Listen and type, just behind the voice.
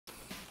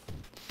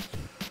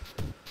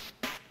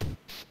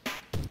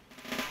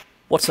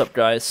What's up,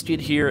 guys? Skidd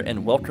here,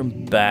 and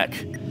welcome back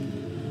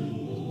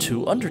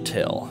to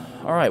Undertale.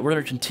 Alright, we're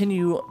going to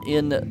continue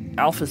in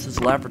Alphys's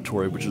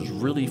laboratory, which is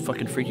really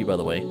fucking freaky, by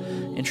the way.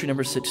 Entry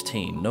number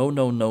 16. No,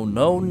 no, no,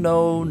 no,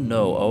 no,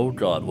 no. Oh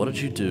god, what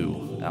did you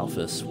do,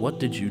 Alphys? What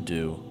did you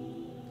do?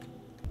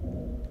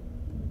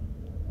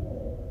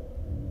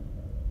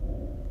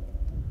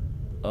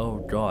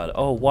 Oh god.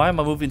 Oh, why am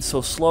I moving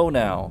so slow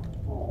now?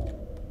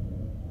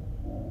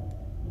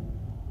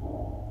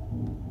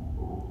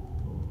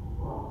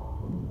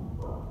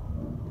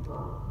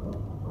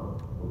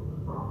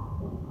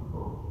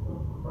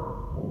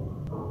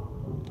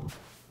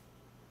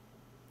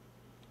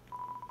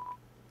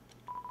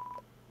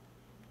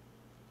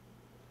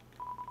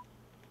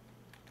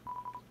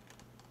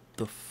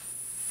 The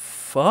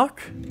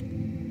fuck?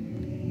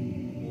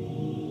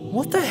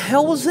 What the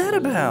hell was that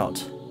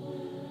about?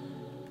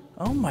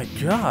 Oh my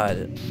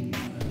god.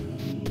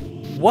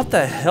 What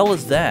the hell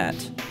is that?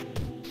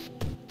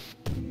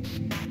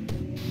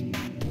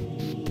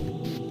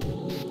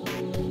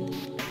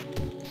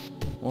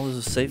 Well, there's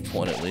a save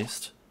point at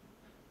least.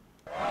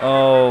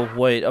 Oh,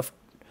 wait. Of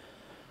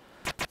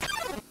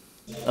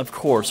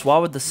course. Why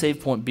would the save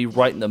point be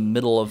right in the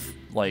middle of,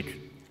 like,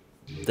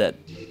 that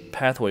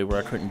pathway where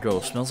I couldn't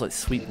go? Smells like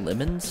sweet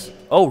lemons?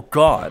 Oh,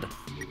 god.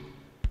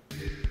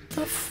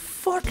 The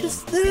fuck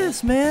is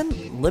this,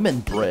 man? Lemon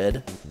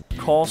bread.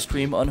 Call,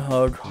 scream,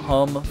 unhug,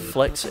 hum,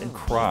 flex, and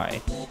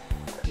cry.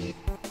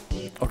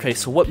 Okay,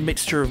 so what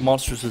mixture of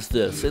monsters is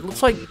this? It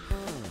looks like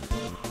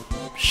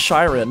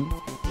Shiren,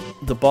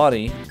 the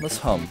body. Let's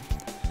hum.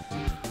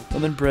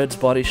 Lemon bread's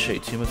body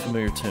shakes. Human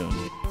familiar tune.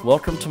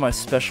 Welcome to my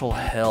special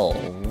hell.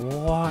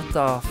 What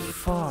the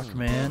fuck,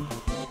 man?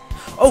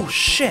 Oh,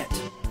 shit!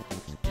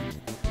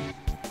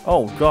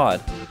 Oh,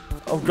 god.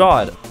 Oh,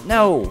 god.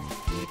 No!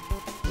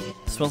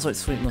 Smells like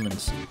sweet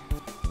lemons.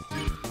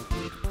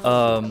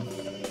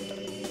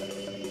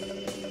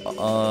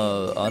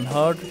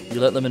 Unhug?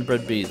 You let lemon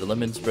bread be. The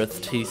lemon's breath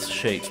teeth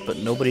shakes, but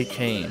nobody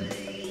came.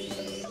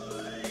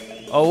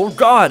 Oh,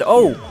 god!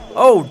 Oh!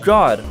 Oh,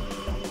 god!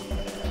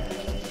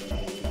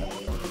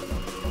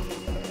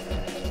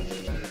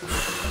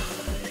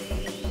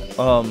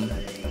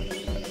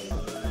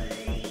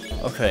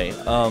 Okay,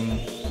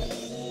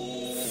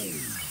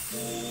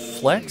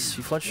 Flex?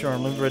 You flex your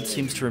arm. Lemon bread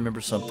seems to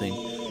remember something.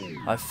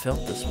 I've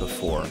felt this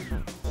before.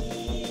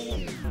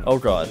 Oh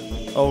god.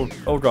 Oh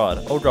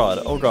god. Oh god.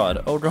 Oh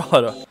god. Oh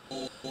god.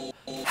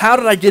 How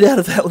did I get out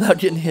of that without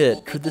getting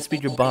hit? Could this be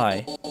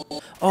goodbye?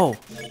 Oh.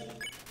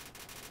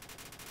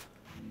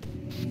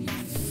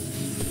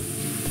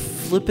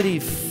 Flippity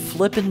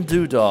flippin'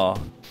 doodah.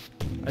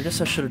 I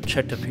guess I should have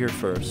checked up here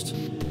first.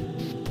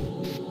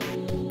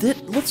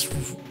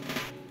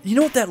 You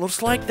know what that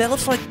looks like? That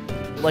looks like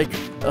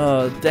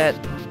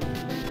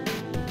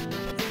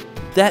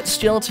that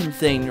skeleton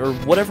thing, or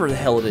whatever the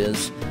hell it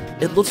is.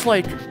 It looks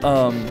like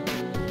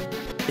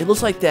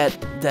that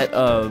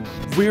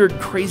weird,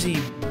 crazy,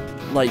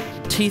 like,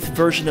 teeth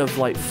version of,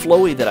 like,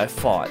 Floey that I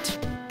fought.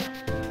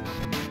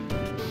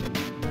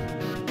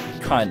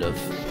 Kind of.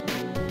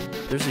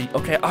 There's a,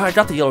 okay, oh, I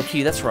got the yellow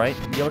key, that's right.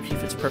 The yellow key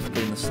fits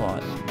perfectly in the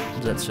slot.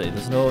 What does that say?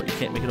 There's no, you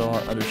can't make it all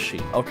under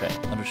sheet. Okay,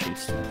 under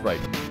sheets, right.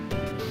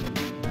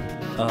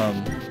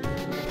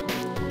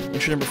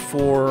 Entry number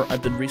 4,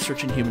 I've been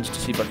researching humans to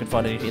see if I can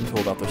find any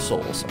info about their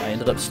souls. I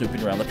ended up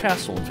snooping around the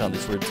castle and found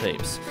these weird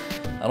tapes.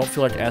 I don't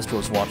feel like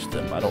Astro's watched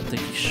them. I don't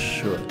think he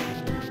should.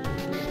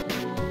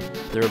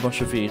 There are a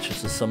bunch of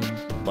VHSs, some,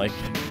 like,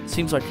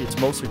 seems like it's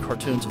mostly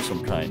cartoons of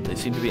some kind. They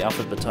seem to be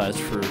alphabetized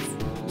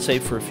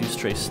save for a few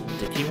stray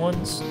sticky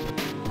ones.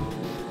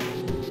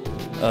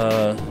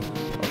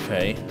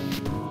 Okay.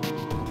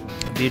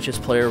 A VHS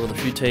player with a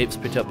few tapes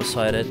picked up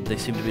beside it. They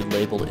seem to be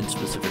labeled in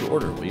specific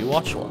order. Will you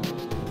watch one?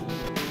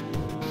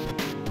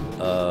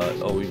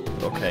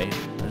 Okay. I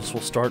guess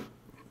we'll start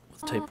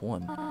with tape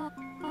 1.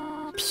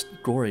 Psst,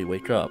 Gory,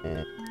 wake up.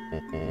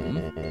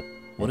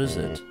 What is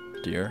it,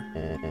 dear?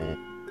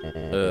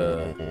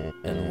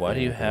 And why do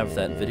you have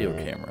that video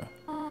camera?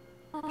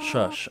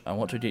 Shush, I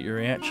want to get your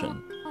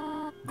reaction.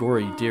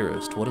 Gory,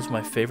 dearest, what is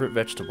my favorite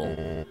vegetable?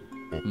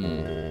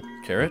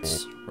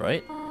 Carrots,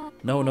 right?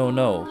 No, no,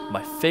 no.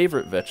 My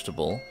favorite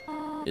vegetable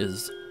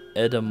is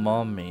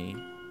edamame.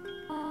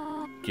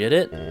 Get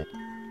it?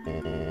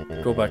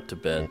 Go back to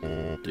bed,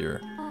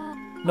 dear.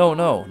 No,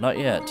 no, not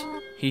yet.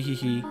 Hee hee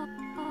hee.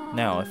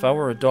 Now, if I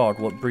were a dog,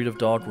 what breed of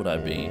dog would I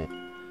be?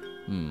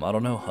 I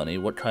don't know, honey.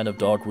 What kind of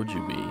dog would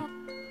you be?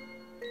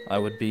 I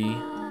would be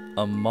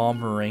a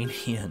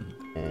Pomeranian.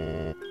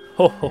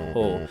 Ho ho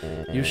ho.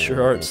 You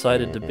sure are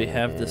excited to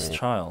have this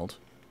child.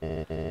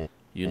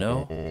 You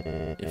know,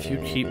 if you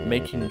keep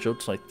making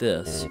jokes like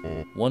this,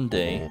 one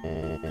day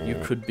you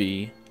could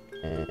be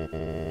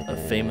a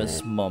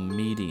famous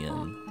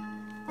Momedian.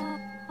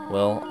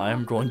 Well, I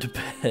am going to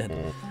bed.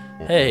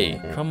 Hey,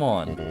 come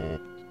on,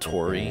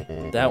 Tori.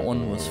 That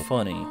one was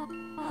funny.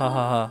 Ha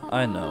ha ha,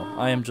 I know.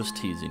 I am just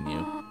teasing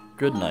you.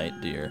 Good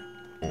night, dear.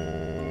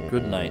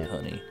 Good night,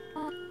 honey.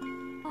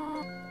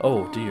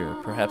 Oh dear,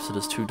 perhaps it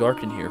is too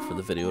dark in here for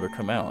the video to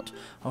come out.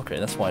 Okay,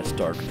 that's why it's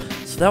dark.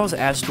 So that was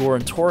Astor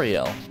and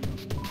Toriel.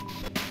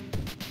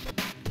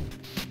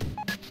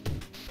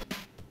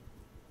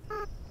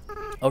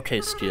 Okay,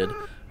 Skidd,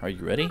 are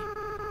you ready?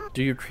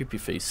 Do your creepy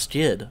face.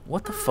 Skidd,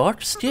 what the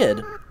fuck?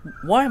 Skidd,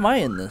 why am I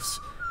in this?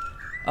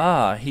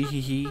 Ah,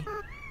 he.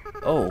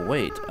 Oh,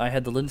 wait, I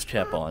had the lens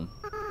cap on.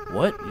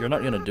 What? You're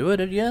not gonna do it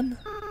again?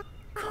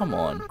 Come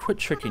on, quit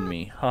tricking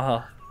me,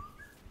 haha.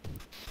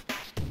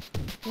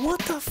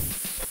 What the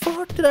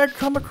fuck did I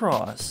come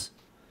across?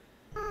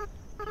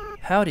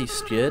 Howdy,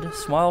 Skidd.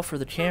 Smile for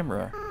the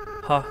camera.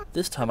 Ha,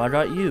 this time I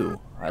got you.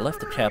 I left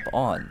the cap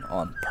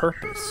on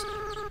purpose.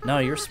 Now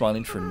you're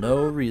smiling for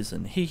no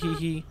reason.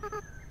 He.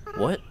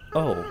 What?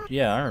 Oh,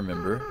 yeah, I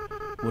remember.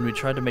 When we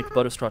tried to make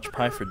butterscotch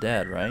pie for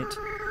Dad, right?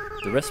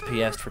 The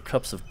recipe asked for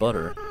cups of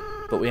butter,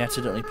 but we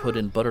accidentally put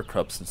in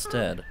buttercups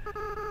instead.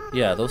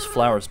 Yeah, those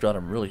flowers got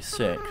him really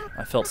sick.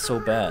 I felt so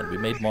bad. We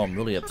made Mom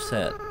really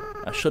upset.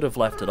 I should have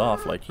laughed it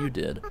off like you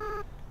did.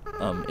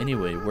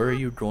 Anyway, where are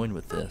you going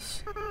with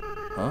this?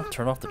 Huh?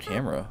 Turn off the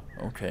camera.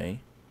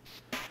 Okay.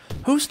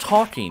 Who's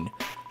talking?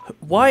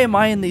 Why am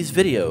I in these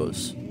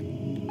videos?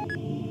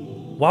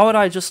 Why would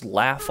I just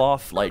laugh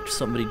off like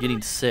somebody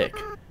getting sick?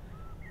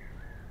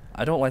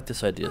 I don't like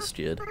this idea,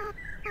 Skidd.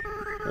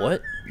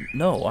 What?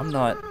 No, I'm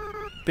not.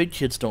 Big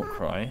kids don't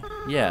cry.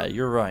 Yeah,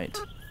 you're right.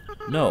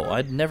 No,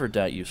 I'd never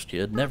doubt you,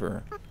 Skidd.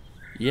 Never.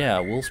 Yeah,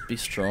 we'll be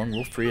strong.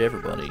 We'll free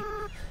everybody.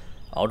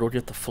 I'll go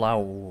get the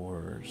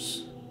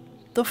flowers.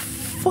 The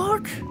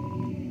fuck?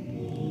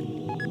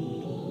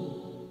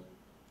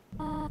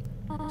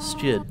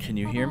 Skidd, can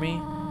you hear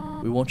me?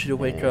 We want you to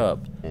wake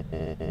up.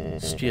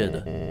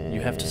 Skidd,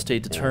 you have to stay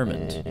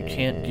determined. You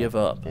can't give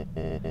up.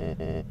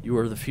 You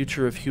are the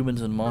future of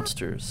humans and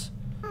monsters.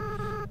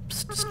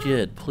 Psst,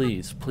 Skidd,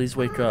 please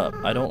wake up.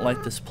 I don't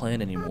like this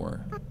plan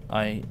anymore.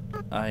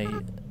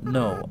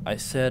 No, I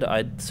said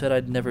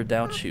I'd never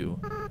doubt you.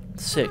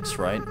 6,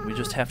 right? We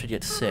just have to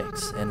get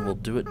 6, and we'll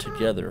do it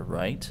together,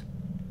 right?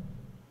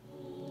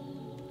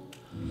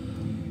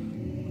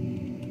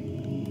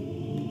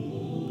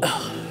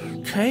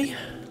 Okay.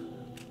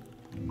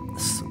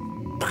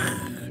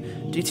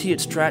 DT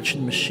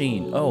extraction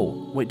machine.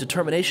 Oh, wait,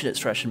 determination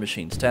extraction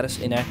machine. Status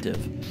inactive.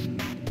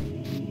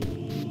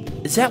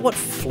 Is that what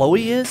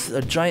Floey is?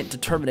 A giant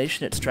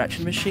determination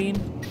extraction machine?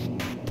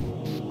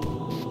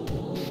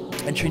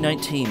 Entry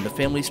 19. The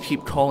families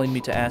keep calling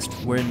me to ask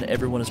when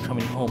everyone is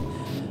coming home.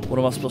 What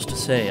am I supposed to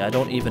say? I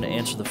don't even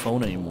answer the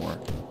phone anymore.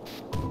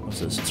 What's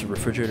this? It's a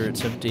refrigerator.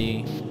 It's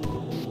empty.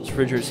 This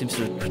refrigerator seems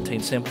to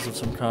contain samples of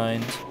some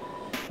kind.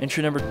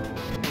 Entry number...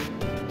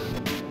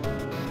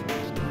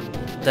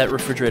 That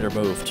refrigerator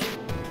moved.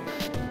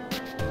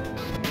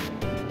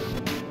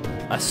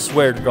 I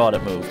swear to God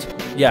it moved.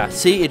 Yeah,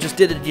 see? It just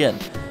did it again.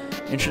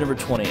 Entry number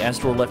 20.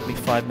 Astor left me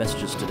 5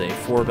 messages today.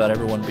 4 about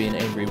everyone being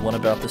angry. 1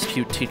 about this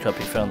cute teacup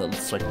he found that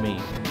looks like me.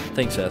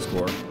 Thanks,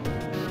 Astor.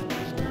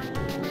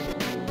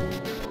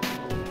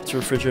 It's a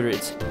refrigerator.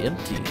 It's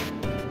empty.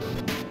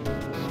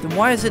 Then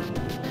why is it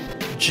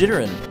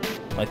jittering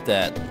like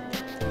that?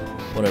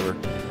 Whatever.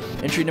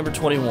 Entry number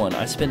 21.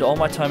 I spend all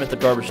my time at the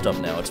garbage dump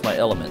now. It's my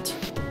element.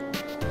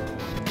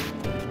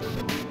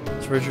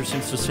 This refrigerator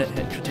seems to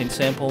contain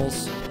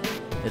samples.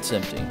 It's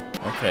empty.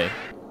 Okay.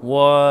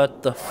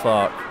 What the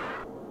fuck?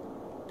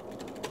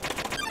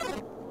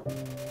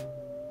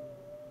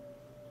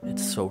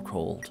 It's so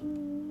cold.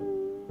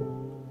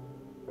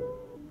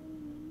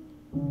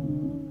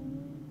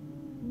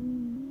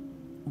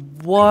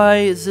 Why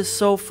is this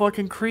so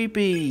fucking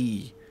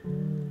creepy?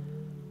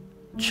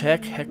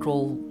 Check,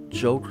 heckle,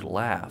 joke,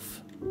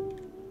 laugh.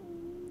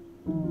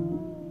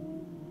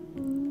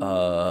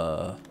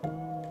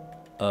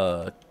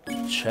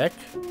 Check?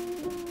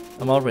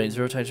 I'm already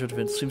 0 times 0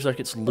 defense. Seems like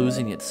it's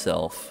losing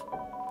itself.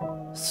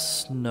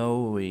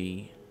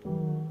 Snowy.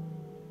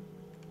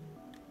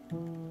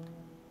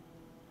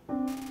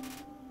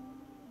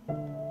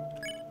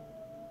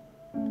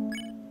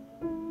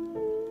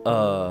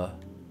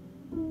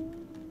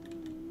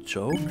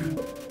 Joke?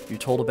 You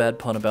told a bad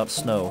pun about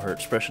snow. Her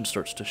expression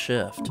starts to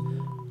shift.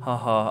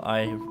 Haha,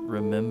 I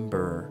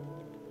remember.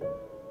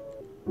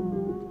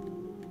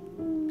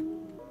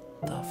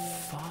 The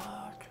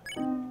fuck?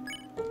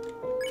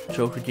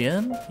 Joke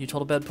again? You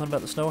told a bad pun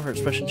about the snow. Her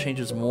expression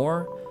changes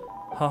more.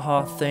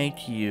 Haha,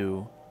 thank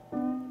you.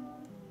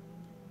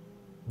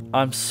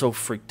 I'm so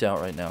freaked out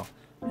right now.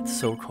 It's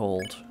so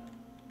cold.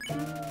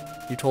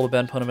 You told a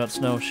bad pun about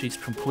snow. She's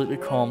completely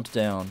calmed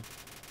down.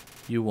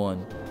 You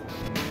won.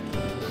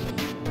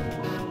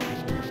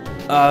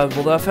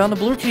 Well, I found the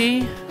blue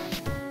key.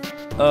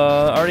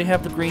 I already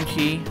have the green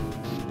key.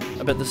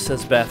 I bet this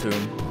says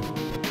bathroom.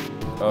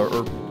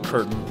 Or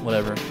curtain,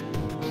 whatever.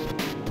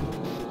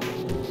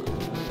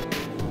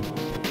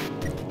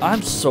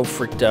 I'm so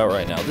freaked out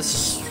right now. This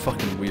is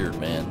fucking weird,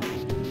 man.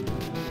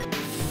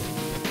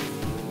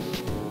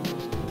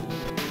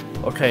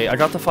 Okay, I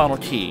got the final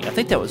key. I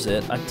think that was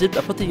it. I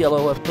put the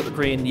yellow, I put the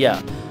green,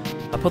 yeah.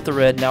 I put the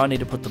red, now I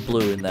need to put the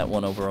blue in that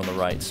one over on the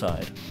right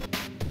side.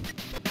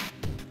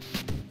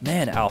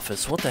 Man,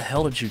 Alphys, what the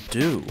hell did you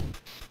do?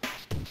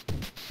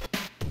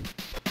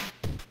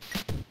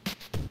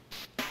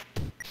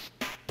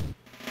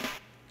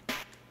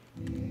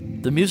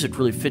 The music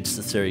really fits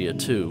this area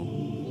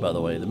too, by the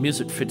way. The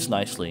music fits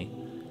nicely.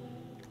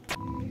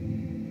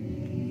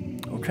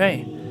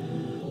 Okay.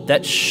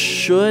 That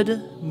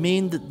should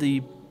mean that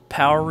the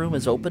power room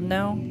is open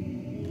now.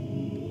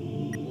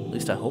 At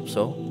least I hope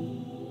so.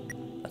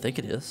 I think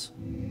it is.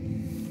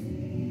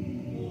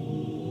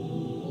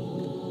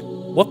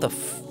 What the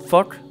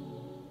fuck?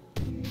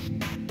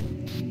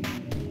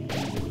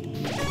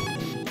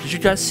 Did you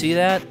guys see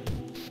that?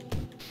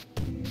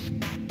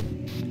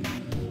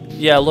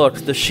 Yeah, look,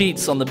 the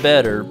sheets on the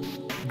bed are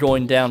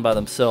going down by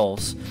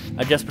themselves.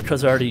 I guess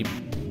because I already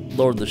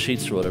lowered the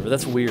sheets or whatever.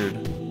 That's weird.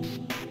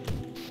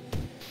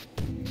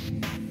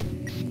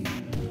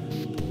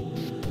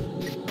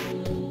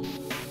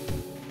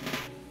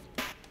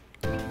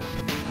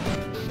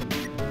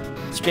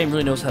 This game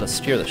really knows how to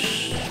scare the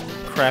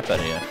crap out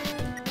of you.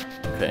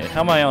 Okay,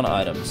 how am I on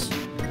items?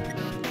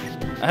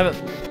 I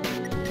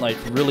haven't, like,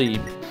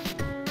 really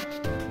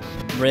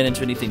ran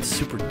into anything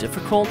super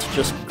difficult,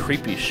 just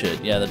creepy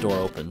shit. Yeah, the door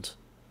opened.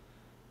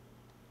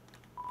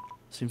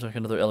 Seems like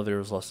another elevator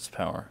has lost its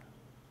power.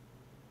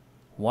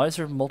 Why is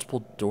there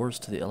multiple doors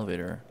to the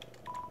elevator?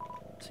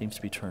 Seems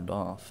to be turned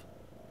off.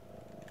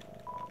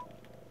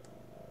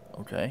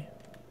 Okay.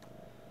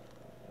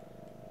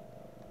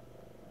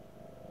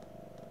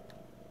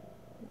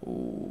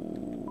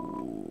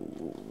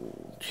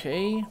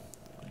 Okay.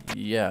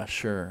 Yeah,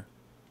 sure.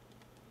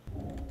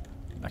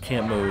 I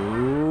can't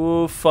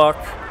move. Fuck.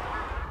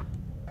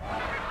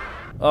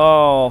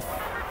 Oh,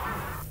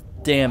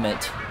 damn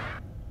it.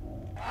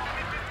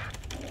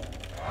 I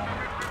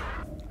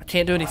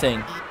can't do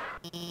anything.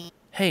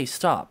 Hey,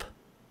 stop.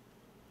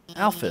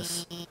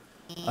 Alphys,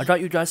 I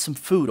got you guys some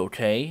food,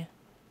 okay?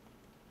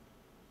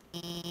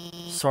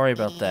 Sorry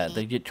about that.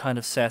 They get kind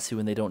of sassy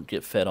when they don't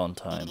get fed on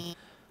time.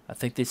 I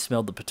think they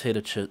smelled the potato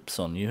chips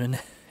on you and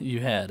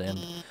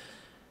and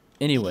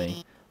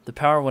anyway, the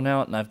power went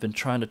out and I've been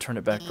trying to turn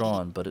it back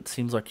on, but it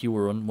seems like you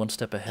were one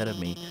step ahead of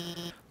me.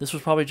 This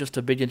was probably just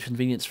a big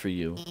inconvenience for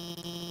you,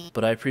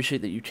 but I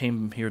appreciate that you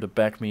came here to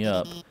back me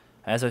up.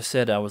 As I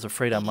said, I was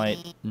afraid I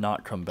might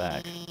not come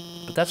back,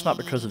 but that's not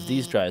because of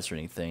these guys or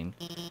anything.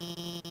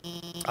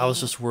 I was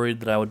just worried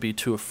that I would be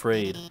too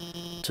afraid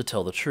to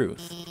tell the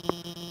truth,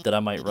 that I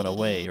might run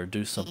away or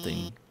do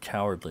something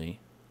cowardly.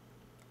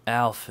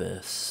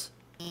 Alphys.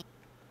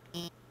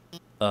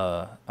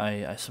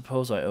 I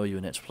suppose I owe you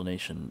an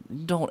explanation.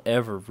 Don't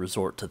ever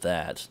resort to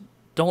that.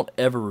 Don't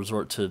ever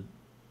resort to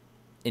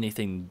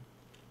anything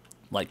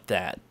like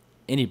that.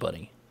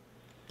 Anybody.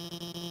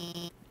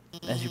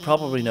 As you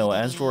probably know,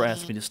 Asdor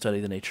asked me to study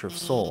the nature of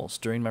souls.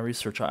 During my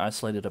research, I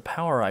isolated a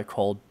power I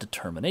called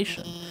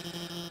determination.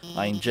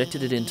 I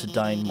injected it into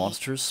dying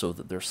monsters so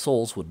that their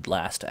souls would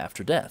last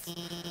after death.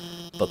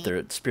 But their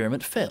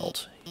experiment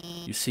failed.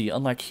 You see,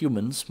 unlike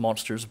humans,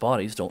 monsters'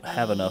 bodies don't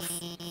have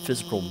enough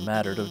physical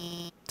matter to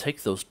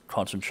take those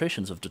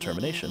concentrations of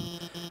determination.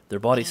 Their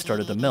bodies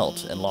started to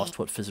melt and lost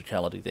what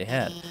physicality they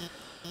had.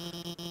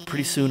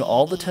 Pretty soon,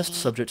 all the test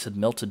subjects had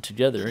melted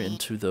together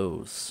into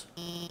those.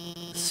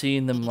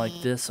 Seeing them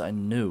like this, I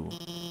knew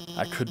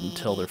I couldn't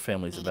tell their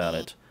families about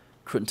it.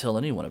 Couldn't tell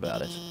anyone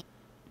about it.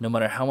 No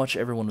matter how much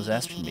everyone was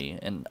asking me,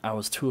 and I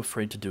was too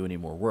afraid to do any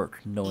more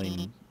work,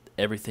 knowing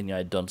everything I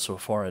had done so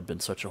far had been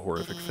such a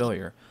horrific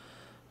failure.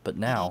 But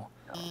now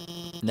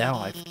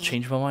I've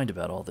changed my mind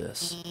about all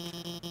this.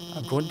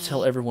 I'm going to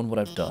tell everyone what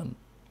I've done.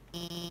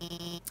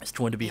 It's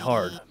going to be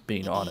hard,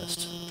 being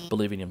honest,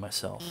 believing in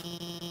myself.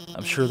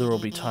 I'm sure there will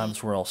be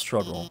times where I'll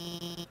struggle.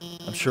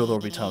 I'm sure there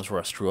will be times where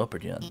I screw up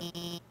again.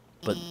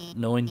 But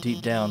knowing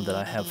deep down that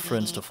I have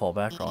friends to fall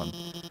back on,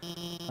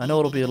 I know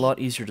it'll be a lot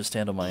easier to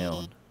stand on my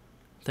own.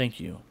 Thank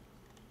you.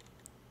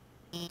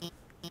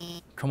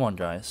 Come on,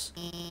 guys.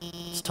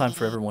 It's time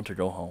for everyone to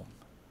go home.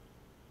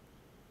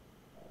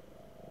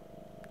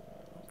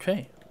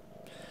 Okay.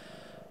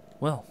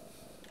 Well,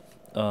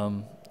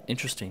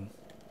 interesting.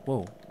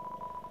 Whoa.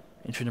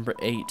 Entry number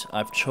 8.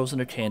 I've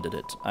chosen a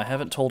candidate. I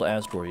haven't told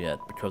Asdor yet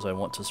because I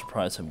want to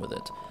surprise him with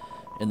it.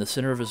 In the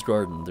center of his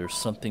garden, there's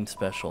something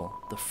special.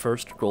 The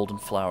first golden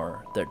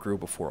flower that grew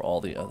before all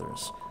the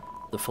others.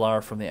 The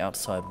flower from the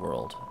outside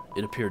world.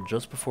 It appeared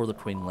just before the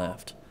queen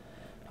left.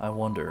 I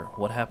wonder,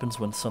 what happens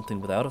when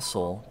something without a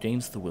soul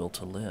gains the will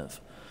to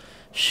live?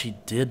 She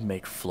did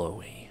make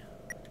Flowey.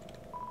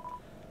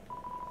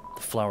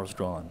 The flower's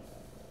gone.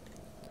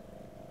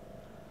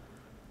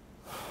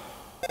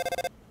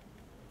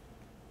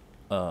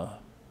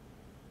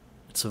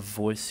 It's a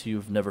voice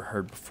you've never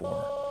heard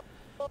before.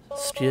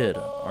 Skidd,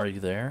 are you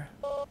there?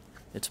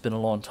 It's been a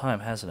long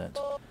time, hasn't it?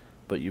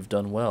 But you've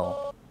done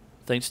well.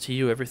 Thanks to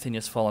you, everything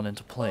has fallen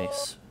into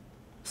place.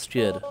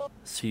 Skidd,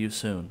 see you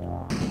soon.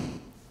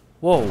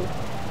 Whoa.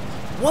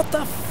 What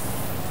the f-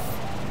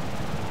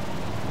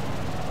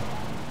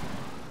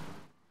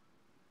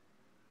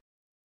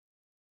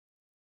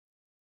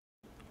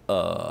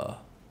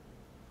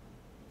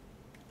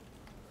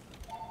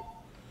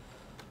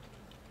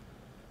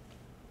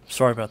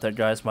 Sorry about that,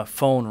 guys. My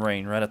phone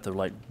rang right at the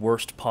like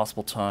worst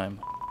possible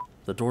time.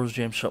 The door's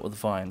jammed shut with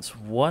vines.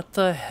 What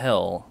the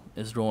hell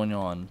is going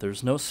on?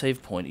 There's no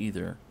save point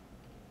either.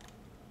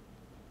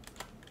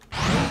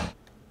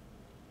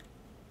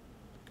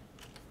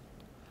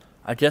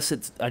 I guess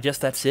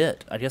that's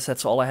it. I guess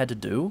that's all I had to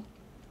do.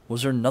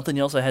 Was there nothing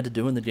else I had to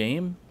do in the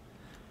game?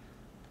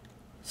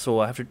 So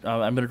I have to.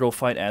 I'm gonna go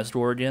fight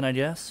Asdor again, I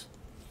guess.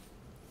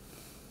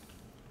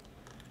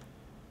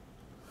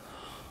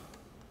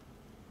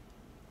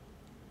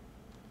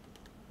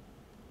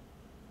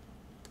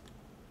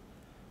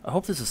 I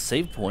hope this is a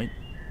save point.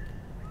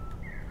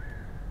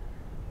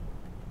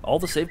 All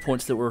the save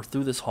points that were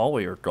through this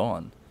hallway are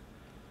gone.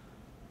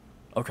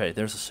 Okay,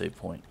 there's a save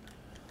point.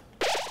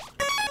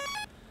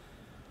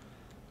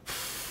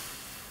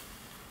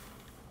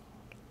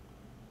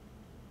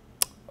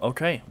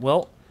 Okay,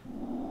 well.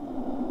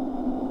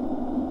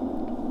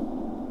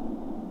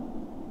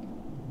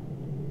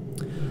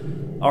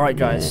 Alright,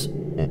 guys.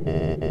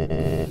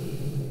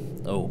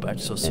 Oh, back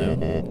so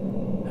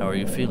soon. How are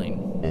you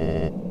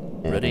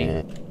feeling?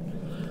 Ready?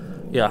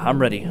 Yeah,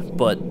 I'm ready,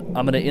 but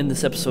I'm going to end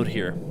this episode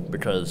here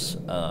because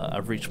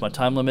I've reached my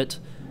time limit.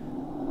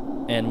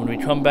 And when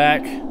we come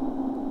back,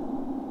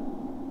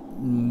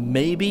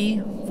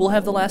 maybe we'll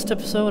have the last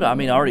episode. I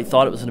mean, I already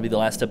thought it was going to be the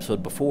last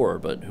episode before,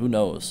 but who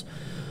knows.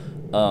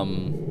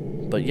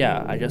 But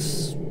yeah, I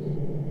guess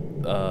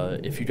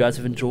if you guys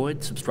have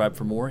enjoyed, subscribe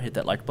for more, hit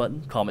that like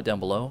button, comment down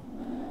below,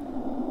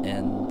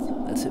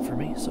 and that's it for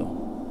me.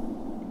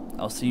 So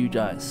I'll see you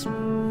guys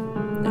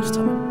next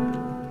time.